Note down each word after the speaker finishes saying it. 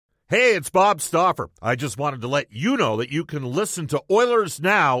Hey, it's Bob Stauffer. I just wanted to let you know that you can listen to Oilers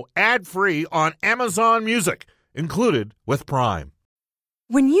Now ad-free on Amazon Music, included with Prime.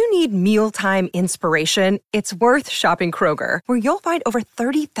 When you need mealtime inspiration, it's worth shopping Kroger, where you'll find over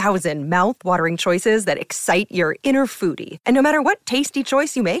 30,000 mouth-watering choices that excite your inner foodie. And no matter what tasty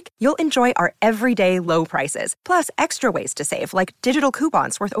choice you make, you'll enjoy our everyday low prices, plus extra ways to save, like digital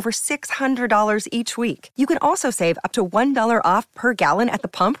coupons worth over $600 each week. You can also save up to $1 off per gallon at the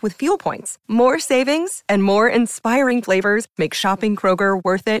pump with fuel points. More savings and more inspiring flavors make shopping Kroger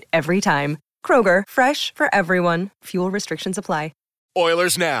worth it every time. Kroger, fresh for everyone. Fuel restrictions apply.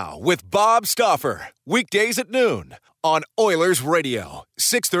 Oilers Now with Bob Stauffer. Weekdays at noon on Oilers Radio,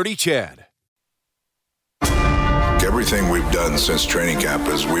 630 CHED. Everything we've done since training camp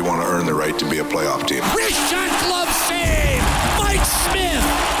is we want to earn the right to be a playoff team. Wrist shot, glove save! Mike Smith,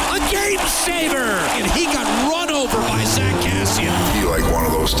 a game saver! And he got run over by Zach Kassian. Be like one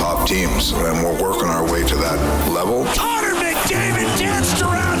of those top teams, and we're working our way to that level. Connor McDavid danced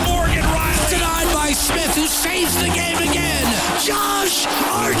around Morgan Riley. Denied by Smith, who saves the game again. Josh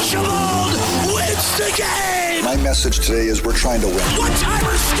Archibald wins the game! My message today is we're trying to win.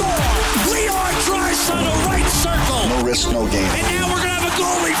 One-timer score! Leon Draisaitl, right circle! No risk, no gain. And now we're going to have a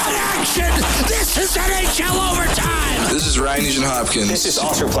goalie in action! This is NHL overtime! This is Ryan Nugent-Hopkins. This is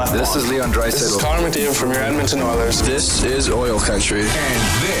Oscar Platt. This is Leon Draisaitl. This is Connor McDavid from your Edmonton Oilers. This is Oil Country. And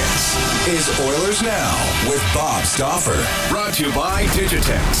this is Oilers Now with Bob Stauffer. Brought to you by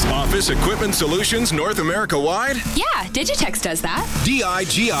Digitex. Office Equipment Solutions North America wide? Yeah, Digitex does that.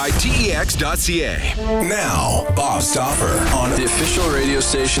 digitex.ca. Now, Bob Stauffer on the official radio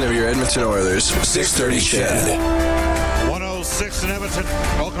station of your Edmonton Oilers, 630 CHED. 106 in Edmonton.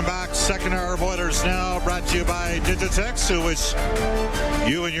 Welcome back. Second hour of Oilers Now, brought to you by Digitex, who wish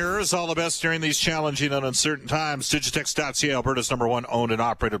you and yours all the best during these challenging and uncertain times. Digitex.ca, Alberta's #1 owned and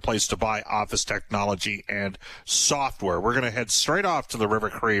operated place to buy office technology and software. We're going to head straight off to the River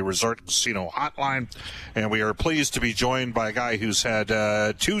Cree Resort Casino Hotline, and we are pleased to be joined by a guy who's had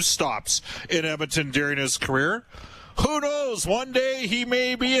 2 stops in Edmonton during his career. Who knows? One day he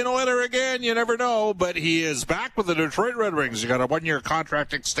may be an Oiler again. You never know. But he is back with the Detroit Red Wings. He got a 1-year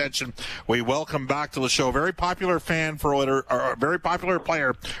contract extension. We welcome back to the show. Very popular fan for Oilers, or very popular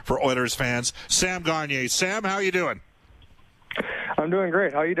player for Oilers fans, Sam Gagner. Sam, how you doing? I'm doing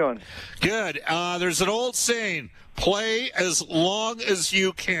great. How you doing? Good. There's an old saying: play as long as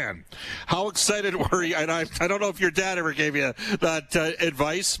you can. How excited were you? And I don't know if your dad ever gave you that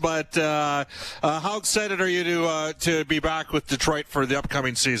advice, but how excited are you to be back with Detroit for the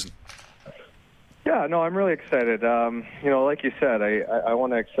upcoming season? Yeah, no, I'm really excited. Like you said, I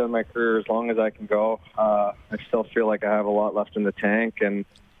want to extend my career as long as I can go. I still feel like I have a lot left in the tank, and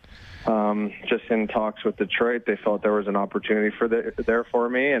just in talks with Detroit, they felt there was an opportunity there for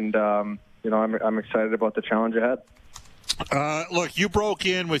me, and I'm excited about the challenge ahead. Look, you broke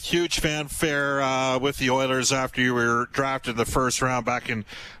in with huge fanfare with the Oilers after you were drafted in the first round back in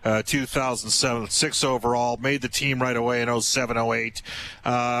 2007, 6 overall, made the team right away in 07-08.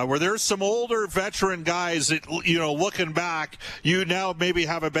 Were there some older veteran guys that, looking back, you now maybe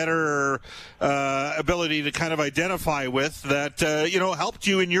have a better ability to kind of identify with that, helped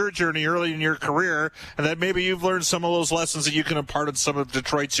you in your journey early in your career, and that maybe you've learned some of those lessons that you can impart on some of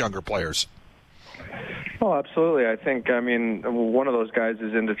Detroit's younger players? Oh, absolutely. I think, one of those guys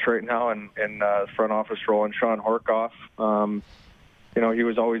is in Detroit now in front office role, and Sean Horkoff. He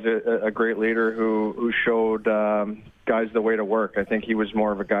was always a great leader who showed guys the way to work. I think he was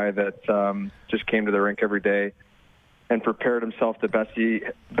more of a guy that just came to the rink every day and prepared himself the best he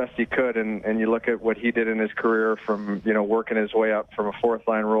could. And you look at what he did in his career from, working his way up from a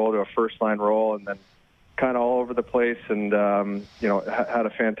fourth-line role to a first-line role, and then kind of all over the place, and had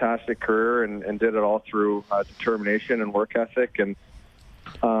a fantastic career and did it all through determination and work ethic. And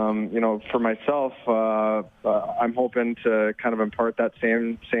for myself, I'm hoping to kind of impart that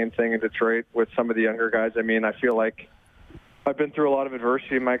same thing in Detroit with some of the younger guys. I mean, I feel like I've been through a lot of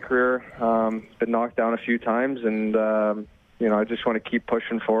adversity in my career, been knocked down a few times, and I just want to keep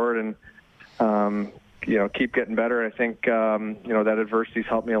pushing forward and keep getting better. I think, that adversity's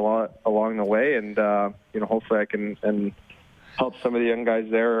helped me a lot along the way, and, hopefully I can help some of the young guys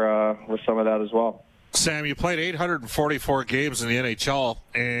there with some of that as well. Sam, you played 844 games in the NHL,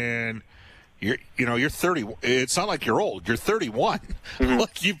 and you're 30. It's not like you're old. You're 31. Mm-hmm.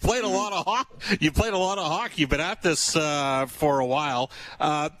 Look, you've played a lot of hockey. You've been at this for a while.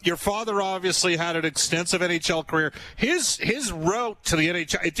 Your father obviously had an extensive NHL career. His route to the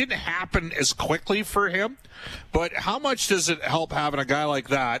NHL, it didn't happen as quickly for him. But how much does it help having a guy like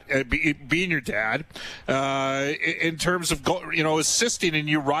that, being your dad, in terms of assisting in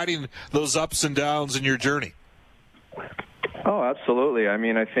you riding those ups and downs in your journey? Oh, absolutely. I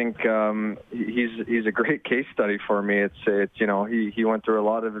mean, I think he's a great case study for me. It's he went through a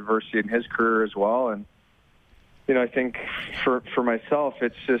lot of adversity in his career as well, and I think for myself,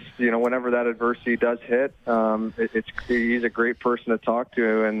 it's just whenever that adversity does hit, he's a great person to talk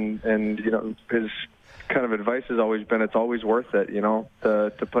to, and his kind of advice has always been it's always worth it,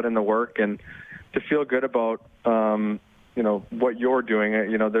 to put in the work and to feel good about what you're doing.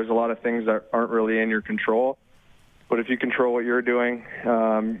 There's a lot of things that aren't really in your control. But if you control what you're doing,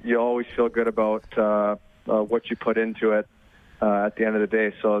 you always feel good about what you put into it at the end of the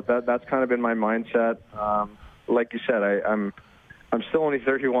day. So that's kind of been my mindset. Like you said, I'm still only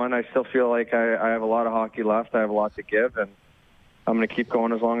 31. I still feel like I have a lot of hockey left. I have a lot to give, and I'm going to keep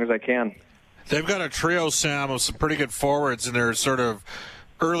going as long as I can. They've got a trio, Sam, of some pretty good forwards in their sort of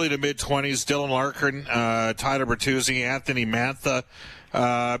early to mid-20s. Dylan Larkin, Tyler Bertuzzi, Anthony Mantha.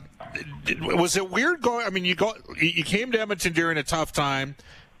 Was it weird going? I mean, you came to Edmonton during a tough time,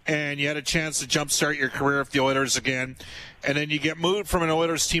 and you had a chance to jumpstart your career with the Oilers again, and then you get moved from an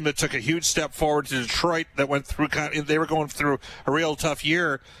Oilers team that took a huge step forward to Detroit that went through. They were going through a real tough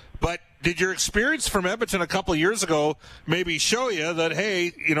year, but did your experience from Edmonton a couple of years ago maybe show you that,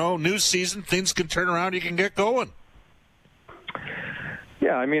 hey, new season, things can turn around, you can get going?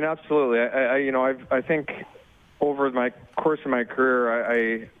 Yeah, I mean, absolutely. I think over my course of my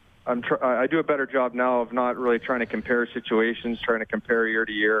career, I do a better job now of not really trying to compare situations, trying to compare year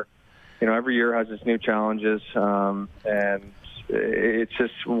to year. Every year has its new challenges, and it's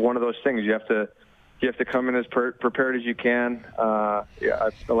just one of those things. You have to come in as prepared as you can. I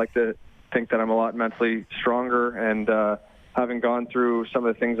like to think that I'm a lot mentally stronger, and having gone through some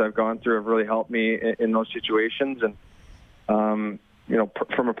of the things I've gone through have really helped me in those situations. And from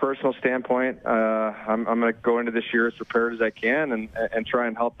a personal standpoint, I'm going to go into this year as prepared as I can and try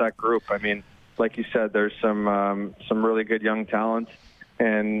and help that group. I mean, like you said, there's some really good young talent,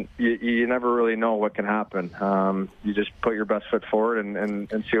 and you never really know what can happen. You just put your best foot forward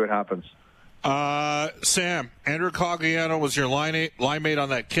and see what happens. Sam, Andrew Cogliano was your line mate on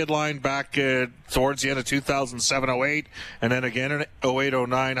that kid line back towards the end of 2007-08, and then again in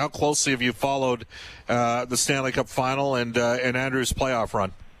 08-09. How closely have you followed the Stanley Cup final and Andrew's playoff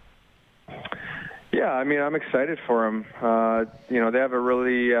run? Yeah, I mean, I'm excited for him. They have a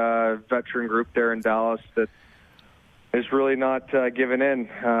really veteran group there in Dallas that is really not giving in.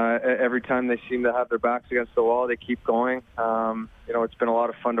 Every time they seem to have their backs against the wall, they keep going. It's been a lot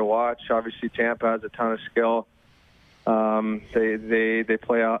of fun to watch. Obviously, Tampa has a ton of skill. They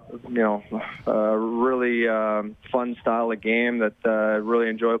play out, a really fun style of game that really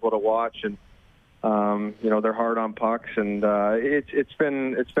enjoyable to watch, and they're hard on pucks, and it's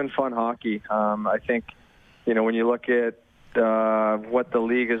been fun hockey. I think when you look at what the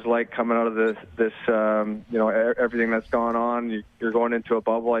league is like coming out of this everything that's gone on, you're going into a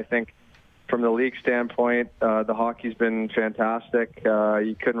bubble. I think from the league standpoint, the hockey's been fantastic.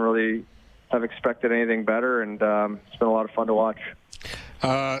 You couldn't really have expected anything better, and it's been a lot of fun to watch.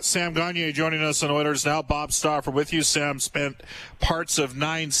 Sam Gagner joining us on Oilers Now. Bob Stauffer with you. Sam spent parts of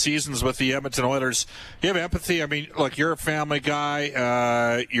 9 seasons with the Edmonton Oilers. You have empathy. I mean, look, you're a family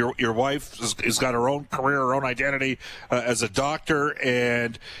guy. Your wife has got her own career, her own identity as a doctor,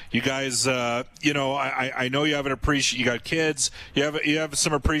 and you guys, I know you have an appreciation. You got kids. You have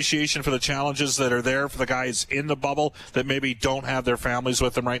some appreciation for the challenges that are there for the guys in the bubble that maybe don't have their families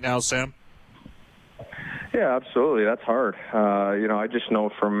with them right now, Sam. Yeah, absolutely. That's hard. I just know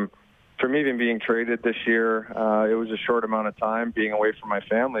from even being traded this year, it was a short amount of time being away from my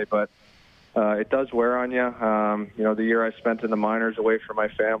family, but it does wear on you. The year I spent in the minors away from my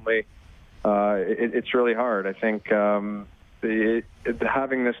family, it's really hard. I think having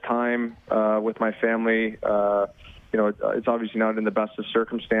this time with my family, it's obviously not in the best of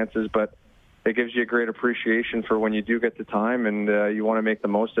circumstances, but it gives you a great appreciation for when you do get the time, and you want to make the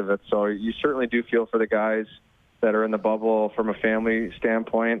most of it. So you certainly do feel for the guys that are in the bubble from a family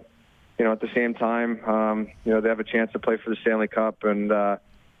standpoint. At the same time, they have a chance to play for the Stanley Cup, and it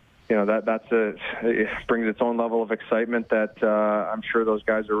brings its own level of excitement that I'm sure those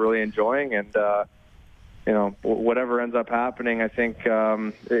guys are really enjoying. And whatever ends up happening, I think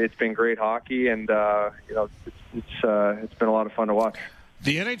it's been great hockey, and it's been a lot of fun to watch.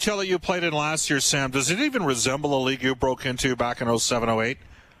 The NHL that you played in last year, Sam, does it even resemble the league you broke into back in 07-08?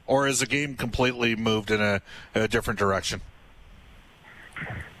 Or is the game completely moved in a different direction?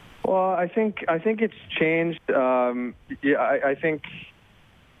 Well, I think it's changed. I think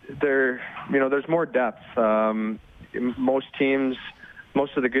there's more depth. Most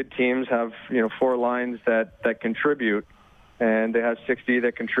of the good teams have 4 lines that contribute, and they have 60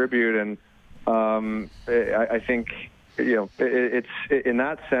 that contribute, and I think it's in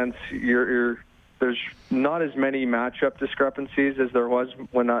that sense there's not as many matchup discrepancies as there was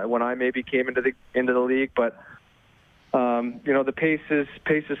when I maybe came into the league, but the pace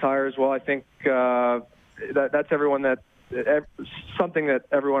is higher as well. I think that's something that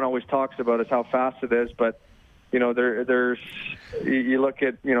everyone always talks about is how fast it is, but there's you look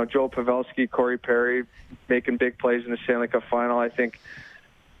at Joe Pavelski, Corey Perry making big plays in the Stanley Cup final. I think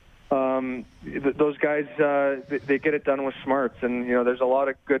those guys they get it done with smarts, and there's a lot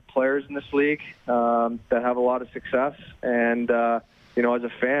of good players in this league that have a lot of success, and as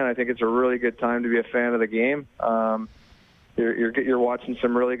a fan, I think it's a really good time to be a fan of the game. You're watching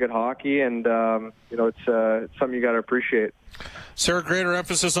some really good hockey, and it's something you got to appreciate. Is there a greater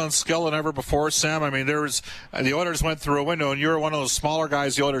emphasis on skill than ever before, Sam? I mean, the Oilers went through a window, and you were one of those smaller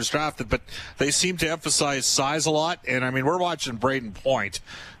guys the Oilers drafted, but they seem to emphasize size a lot. And, I mean, we're watching Braden Point,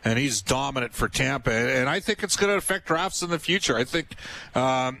 and he's dominant for Tampa. And I think it's going to affect drafts in the future. I think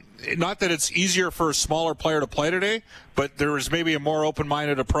not that it's easier for a smaller player to play today, but there is maybe a more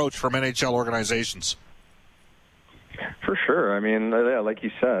open-minded approach from NHL organizations. For sure. I mean, like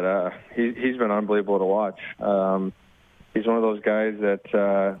you said, he's been unbelievable to watch. He's one of those guys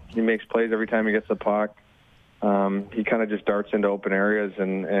that he makes plays every time he gets the puck. He kind of just darts into open areas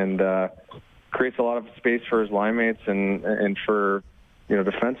and creates a lot of space for his line mates and for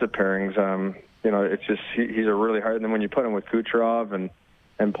defensive pairings. It's just he's a really hard. And then when you put him with Kucherov and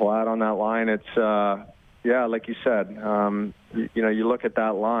Palat on that line, it's like you said. You look at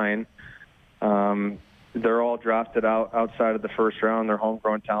that line. They're all drafted outside of the first round. They're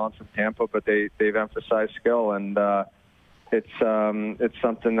homegrown talents from Tampa, but they've emphasized skill, and it's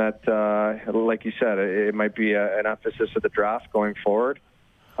something that, like you said, it might be an emphasis of the draft going forward.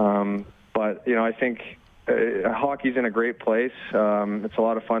 But I think hockey's in a great place. It's a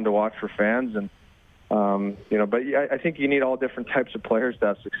lot of fun to watch for fans, and but I think you need all different types of players to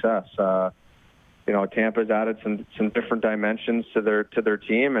have success. Tampa's added some different dimensions to their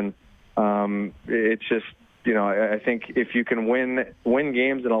team, and it's just, I think if you can win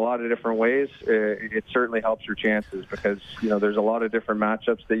games in a lot of different ways, it certainly helps your chances because, there's a lot of different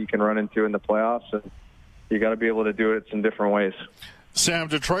matchups that you can run into in the playoffs, and you got to be able to do it in different ways. Sam,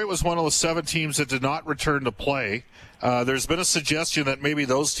 Detroit was one of the 7 teams that did not return to play. There's been a suggestion that maybe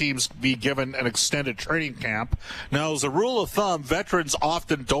those teams be given an extended training camp. Now, as a rule of thumb, veterans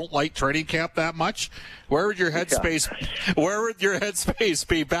often don't like training camp that much. Where would your headspace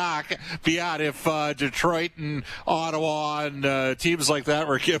be at if Detroit and Ottawa and teams like that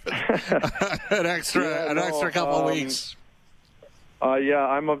were given an extra couple of weeks?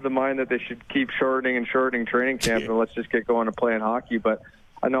 I'm of the mind that they should keep shortening training camp and let's just get going to playing hockey. But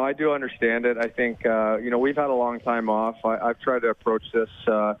no, I do understand it. I think, we've had a long time off. I've tried to approach this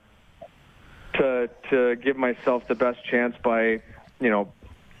to give myself the best chance by,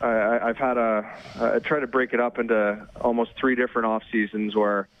 I've had I try to break it up into almost 3 different off seasons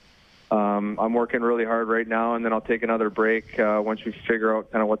where I'm working really hard right now, and then I'll take another break once we figure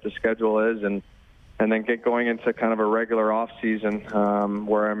out kind of what the schedule is, and then get going into kind of a regular off season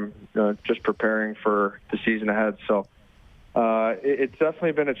where I'm just preparing for the season ahead. So it's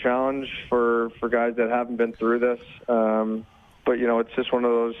definitely been a challenge for guys that haven't been through this. But it's just one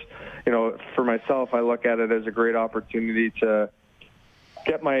of those. For myself, I look at it as a great opportunity to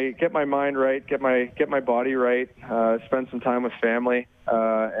get my mind right, get my body right, spend some time with family,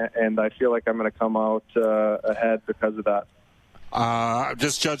 and I feel like I'm going to come out ahead because of that.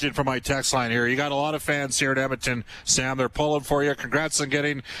 Just judging from my text line here, you got a lot of fans here at Edmonton, Sam. They're pulling for you. Congrats on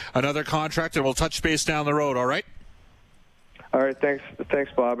getting another contract, and we'll touch base down the road, all right? All right, thanks,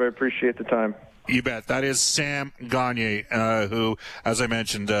 Bob. I appreciate the time. You bet. That is Sam Gagner, who, as I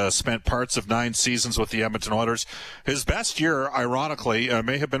mentioned, spent parts of 9 seasons with the Edmonton Oilers. His best year, ironically,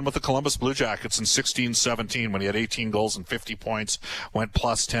 may have been with the Columbus Blue Jackets in 16-17 when he had 18 goals and 50 points, went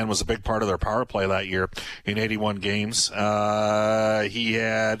 +10, was a big part of their power play that year in 81 games. He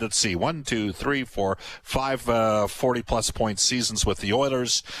had, 5 40-plus point seasons with the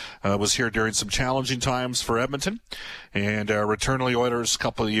Oilers, was here during some challenging times for Edmonton, and returned to the Oilers a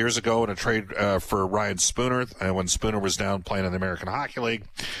couple of years ago in a trade for Ryan Spooner when Spooner was down playing in the American Hockey League.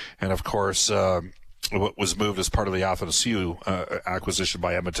 And, of course, was moved as part of the Athanasiou acquisition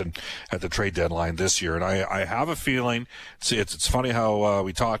by Edmonton at the trade deadline this year. And I have a feeling, it's funny how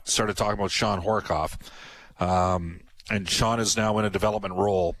we started talking about Sean Horkoff, and Sean is now in a development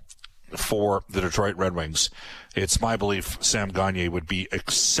role for the Detroit Red Wings. It's my belief Sam Gagner would be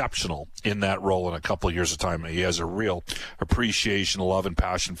exceptional in that role in a couple of years' time. He has a real appreciation, love, and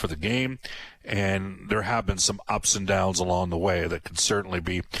passion for the game, and there have been some ups and downs along the way that could certainly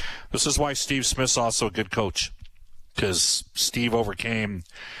be. This is why Steve Smith's also a good coach, because Steve overcame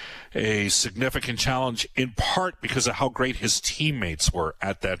a significant challenge in part because of how great his teammates were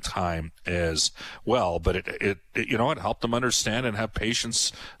at that time as well. But it helped them understand and have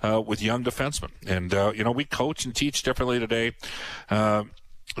patience with young defensemen. And, we coach and teach differently today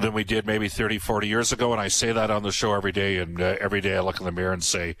than we did maybe 30, 40 years ago. And I say that on the show every day. And every day I look in the mirror and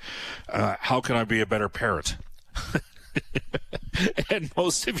say, how can I be a better parent? And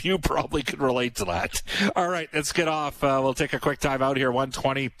most of you probably could relate to that. All right, let's get off. We'll take a quick time out here,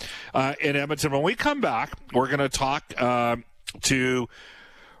 1:20 in Edmonton. When we come back, we're going to talk to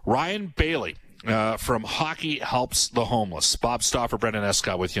Ryan Bailey from Hockey Helps the Homeless. Bob Stauffer, Brendan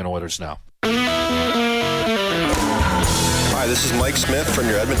Escott with you on Oilers Now. Hi, this is Mike Smith from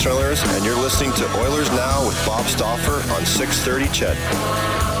your Edmonton Oilers, and you're listening to Oilers Now with Bob Stauffer on 630 CHED.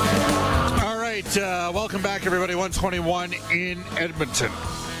 Welcome back, everybody. 121 in Edmonton.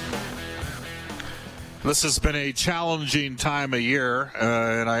 This has been a challenging time of year,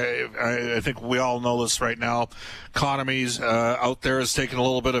 and I think we all know this right now. Economies out there is taking a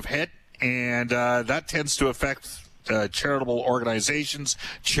little bit of hit, and that tends to affect charitable organizations,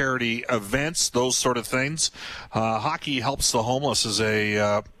 charity events, those sort of things. Hockey Helps the Homeless is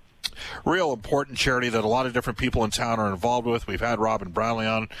a real important charity that a lot of different people in town are involved with. We've had Robin Brownlee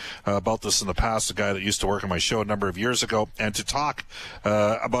on about this in the past, a guy that used to work on my show a number of years ago, and to talk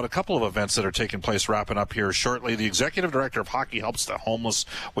about a couple of events that are taking place, wrapping up here shortly. The Executive Director of Hockey Helps the Homeless,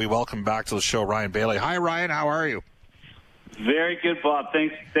 we welcome back to the show Ryan Bailey. Hi, Ryan. How are you? Very good, Bob.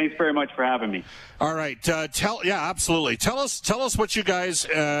 Thanks very much for having me. All right, absolutely. Tell us what you guys,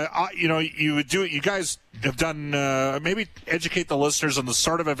 you would do. You guys have done. Maybe educate the listeners on the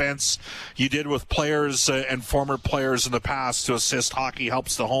sort of events you did with players and former players in the past to assist Hockey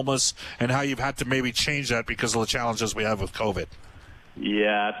Helps the Homeless, and how you've had to maybe change that because of the challenges we have with COVID.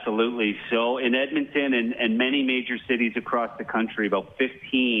 Yeah, absolutely. So in Edmonton and many major cities across the country, about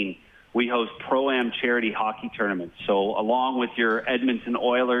 15. We host Pro-Am charity hockey tournaments. So along with your Edmonton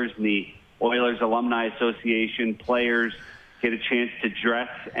Oilers and the Oilers Alumni Association, players get a chance to dress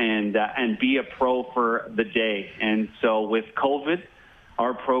and be a pro for the day. And so with COVID,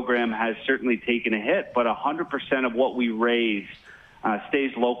 our program has certainly taken a hit, but 100% of what we raise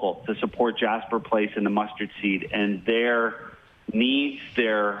stays local to support Jasper Place and the Mustard Seed. And their needs,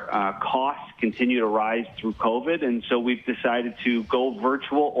 their costs continue to rise through COVID, and so we've decided to go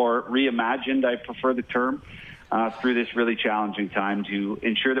virtual, or reimagined, I prefer the term, through this really challenging time to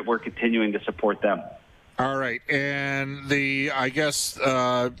ensure that we're continuing to support them. All right, and I guess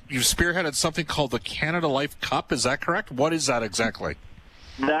you've spearheaded something called the Canada Life Cup, is that correct? What is that exactly?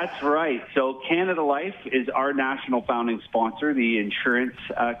 That's right. So Canada Life is our national founding sponsor, the insurance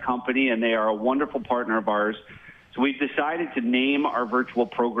company, and they are a wonderful partner of ours. So we've decided to name our virtual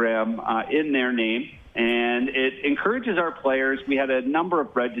program in their name, and it encourages our players. We had a number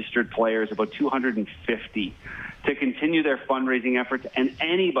of registered players, about 250, to continue their fundraising efforts, and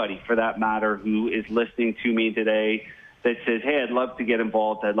anybody, for that matter, who is listening to me today that says, hey, I'd love to get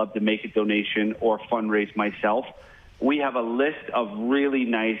involved, I'd love to make a donation or fundraise myself. We have a list of really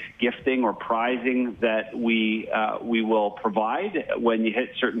nice gifting or prizing that we will provide when you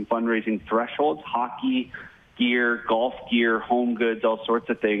hit certain fundraising thresholds, hockey gear, golf gear, home goods, all sorts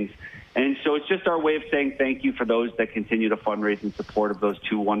of things. And so it's just our way of saying thank you for those that continue to fundraise in support of those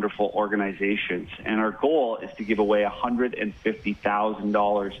two wonderful organizations. And our goal is to give away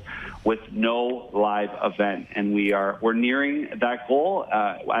 $150,000 with no live event. And we're nearing that goal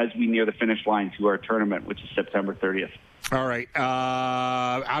as we near the finish line to our tournament, which is September 30th. All right.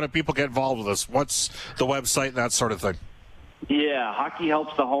 How do people get involved with us? What's the website and that sort of thing? Yeah,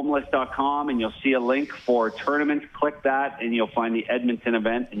 hockeyhelpsthehomeless.com, and you'll see a link for tournaments. Click that, and you'll find the Edmonton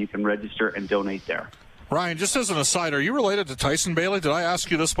event, and you can register and donate there. Ryan, just as an aside, are you related to Tyson Bailey? Did I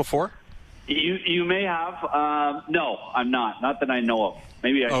ask you this before? You may have. No, I'm not. Not that I know of.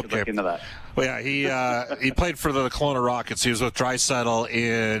 Maybe I should look into that. Well, yeah, he played for the Kelowna Rockets. He was with Draisaitl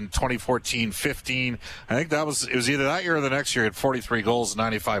in 2014-15. I think it was either that year or the next year. He had 43 goals,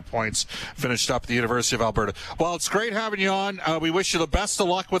 95 points, finished up at the University of Alberta. Well, it's great having you on. We wish you the best of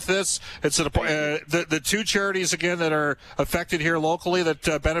luck with this. It's the two charities, again, that are affected here locally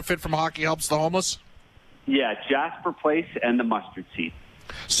that benefit from Hockey Helps the Homeless. Yeah, Jasper Place and the Mustard Seed.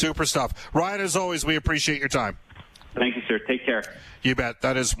 Super stuff. Ryan, as always, we appreciate your time. Thank you, sir. Take care. You bet.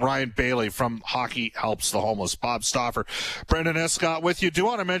 That is Ryan Bailey from Hockey Helps the Homeless. Bob Stauffer, Brendan Escott with you. Do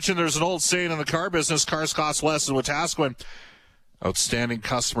want to mention there's an old saying in the car business, cars cost less in Wetaskiwin. Outstanding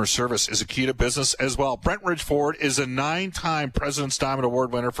customer service is a key to business as well. Brentridge Ford is a 9-time President's Diamond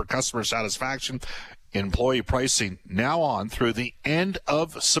Award winner for customer satisfaction. Employee pricing now on through the end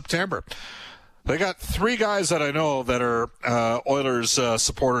of September. They got 3 guys that I know that are Oilers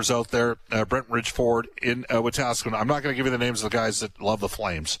supporters out there. Brentridge Ford in Wetaskiwin. I'm not going to give you the names of the guys that love the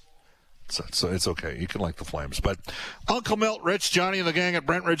Flames. So it's okay. You can like the Flames. But Uncle Milt, Rich, Johnny, and the gang at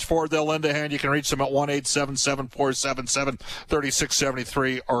Brentridge Ford, they'll lend a hand. You can reach them at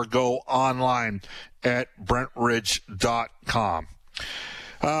 1-877-477-3673 or go online at brentridge.com.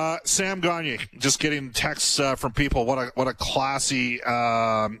 Sam Gagne, just getting texts from people. What a classy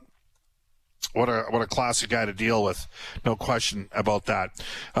what a classy guy to deal with. No question about that.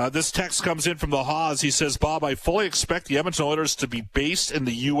 This text comes in from the Haas. He says, Bob, I fully expect the Edmonton Oilers to be based in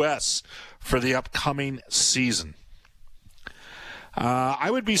the U.S. for the upcoming season.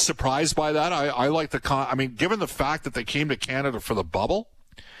 I would be surprised by that. I like given the fact that they came to Canada for the bubble,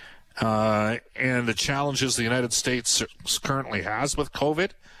 and the challenges the United States currently has with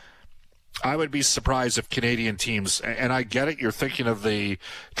COVID, I would be surprised if Canadian teams, and I get it, you're thinking of the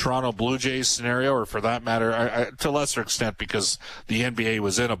Toronto Blue Jays scenario, or for that matter, to a lesser extent because the NBA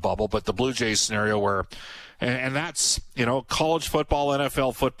was in a bubble, but the Blue Jays scenario where, and that's, college football,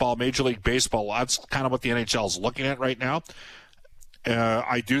 NFL football, Major League Baseball, that's kind of what the NHL is looking at right now.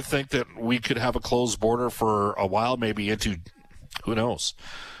 I do think that we could have a closed border for a while, maybe into, who knows,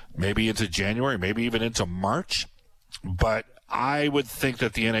 maybe into January, maybe even into March, but I would think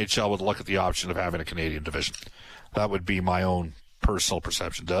that the NHL would look at the option of having a Canadian division. That would be my own personal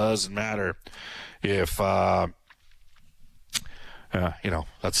perception. Doesn't matter if, that's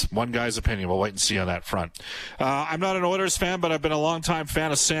one guy's opinion. We'll wait and see on that front. I'm not an Oilers fan, but I've been a longtime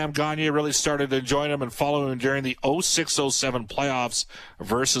fan of Sam Gagne. Really started enjoying him and following him during the 06-07 playoffs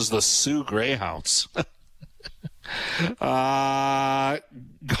versus the Sioux Greyhounds.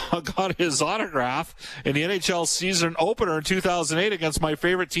 Got his autograph in the NHL season opener in 2008 against my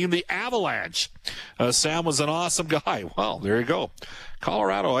favorite team, the Avalanche. Sam was an awesome guy. Well, there you go.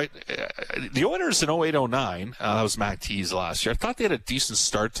 Colorado, the Oilers in 08-09, that was Mac T's last year. I thought they had a decent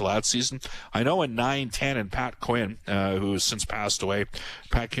start to last season. I know in 9-10, and Pat Quinn, who has since passed away,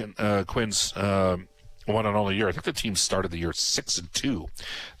 Quinn's one and only year. I think the team started the year 6-2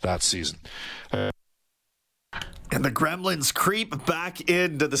 that season. And the Gremlins creep back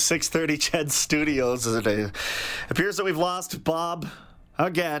into the 630 CHED studios. It appears that we've lost Bob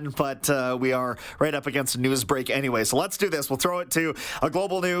again, but we are right up against a news break anyway. So let's do this. We'll throw it to a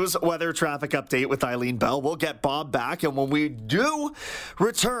global news weather traffic update with Eileen Bell. We'll get Bob back, and when we do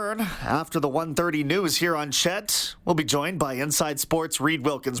return after the 1:30 news here on CHED, we'll be joined by Inside Sports' Reed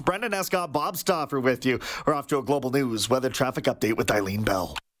Wilkins. Brendan Escott, Bob Stauffer with you. We're off to a global news weather traffic update with Eileen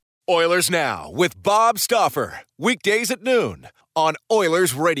Bell. Oilers Now with Bob Stauffer. Weekdays at noon on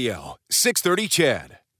Oilers Radio, 630 CHED.